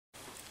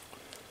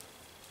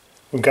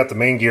We've got the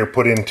main gear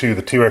put into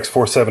the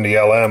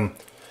TREX470LM.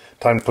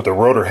 Time to put the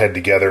rotor head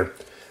together.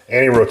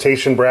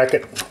 Anti-rotation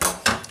bracket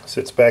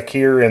sits back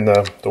here in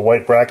the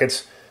white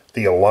brackets.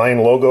 The Align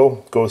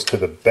logo goes to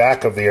the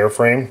back of the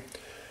airframe.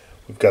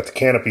 We've got the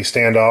canopy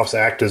standoffs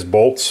act as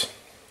bolts.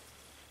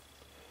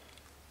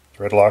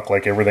 Thread lock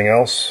like everything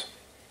else.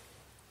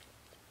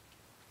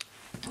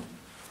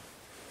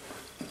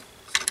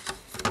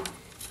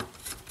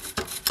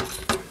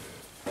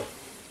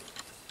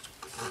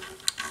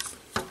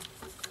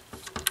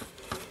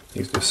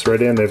 These just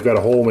thread in. They've got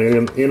a hole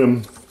in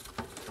them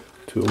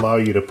to allow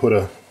you to put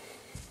a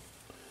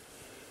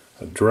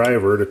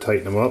driver to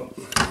tighten them up.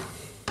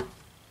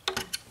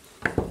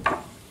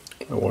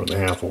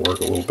 1.5 will work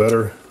a little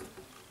better.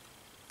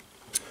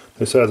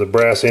 This has a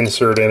brass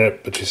insert in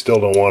it, but you still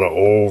don't want to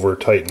over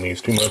tighten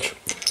these too much.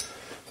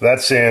 So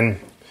that's in.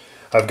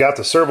 I've got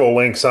the servo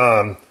links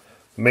on.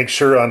 Make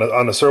sure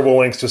on the servo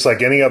links, just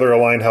like any other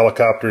Align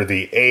helicopter,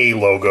 the A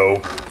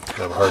logo. I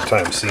have a hard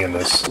time seeing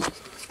this.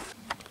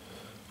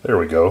 There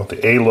we go.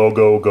 The A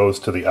logo goes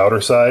to the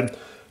outer side.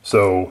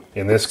 So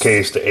in this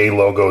case, the A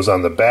logo is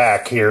on the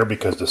back here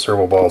because the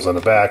servo ball is on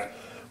the back.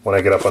 When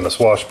I get up on the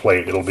swash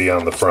plate, it'll be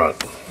on the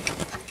front.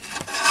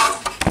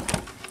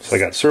 So I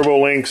got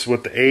servo links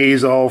with the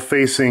A's all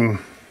facing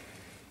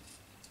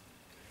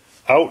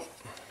out.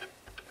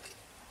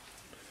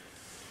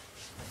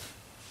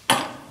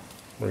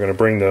 We're going to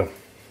bring the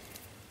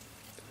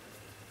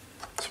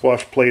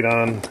swash plate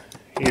on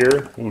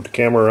here. Move the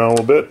camera around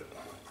a little bit.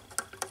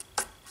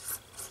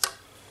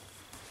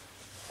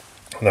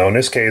 Now in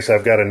this case,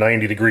 I've got a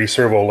 90-degree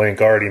servo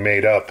link already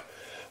made up.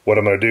 What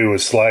I'm going to do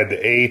is slide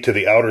the A to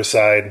the outer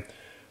side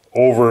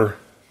over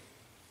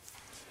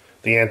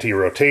the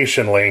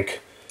anti-rotation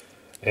link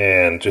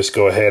and just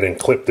go ahead and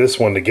clip this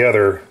one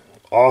together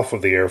off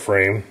of the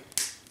airframe.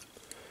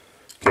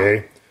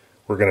 Okay,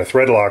 we're going to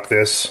thread lock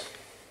this.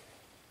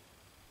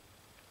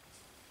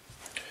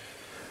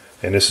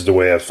 And this is the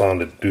way I've found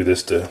to do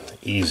this the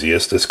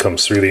easiest. This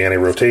comes through the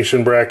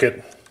anti-rotation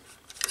bracket.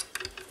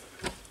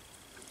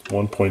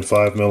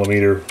 1.5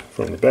 millimeter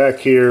from the back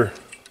here.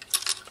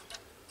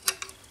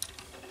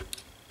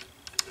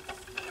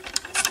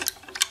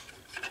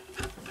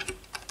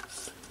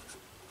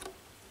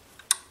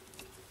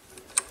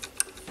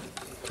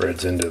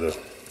 Threads into the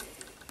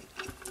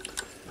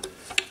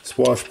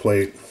swash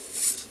plate.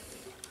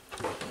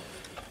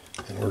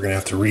 And we're going to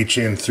have to reach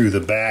in through the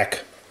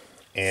back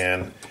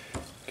and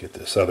get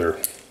this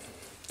other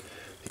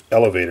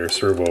elevator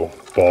servo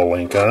ball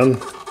link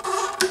on.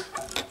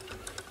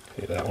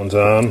 Okay, that one's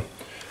on.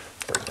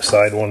 Bring the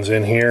side ones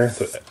in here.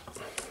 The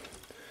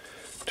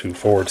 2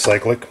 forward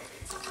cyclic.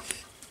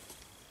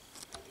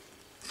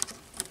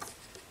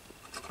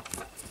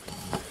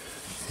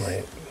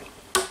 My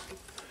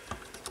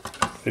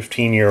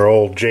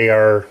 15-year-old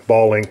JR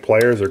ball link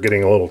pliers are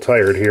getting a little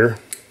tired here.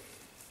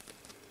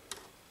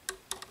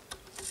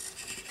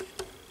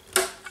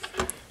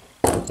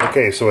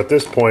 Okay, so at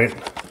this point,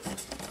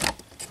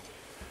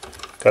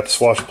 got the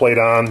swash plate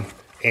on,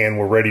 and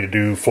we're ready to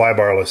do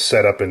flybarless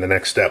setup in the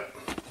next step.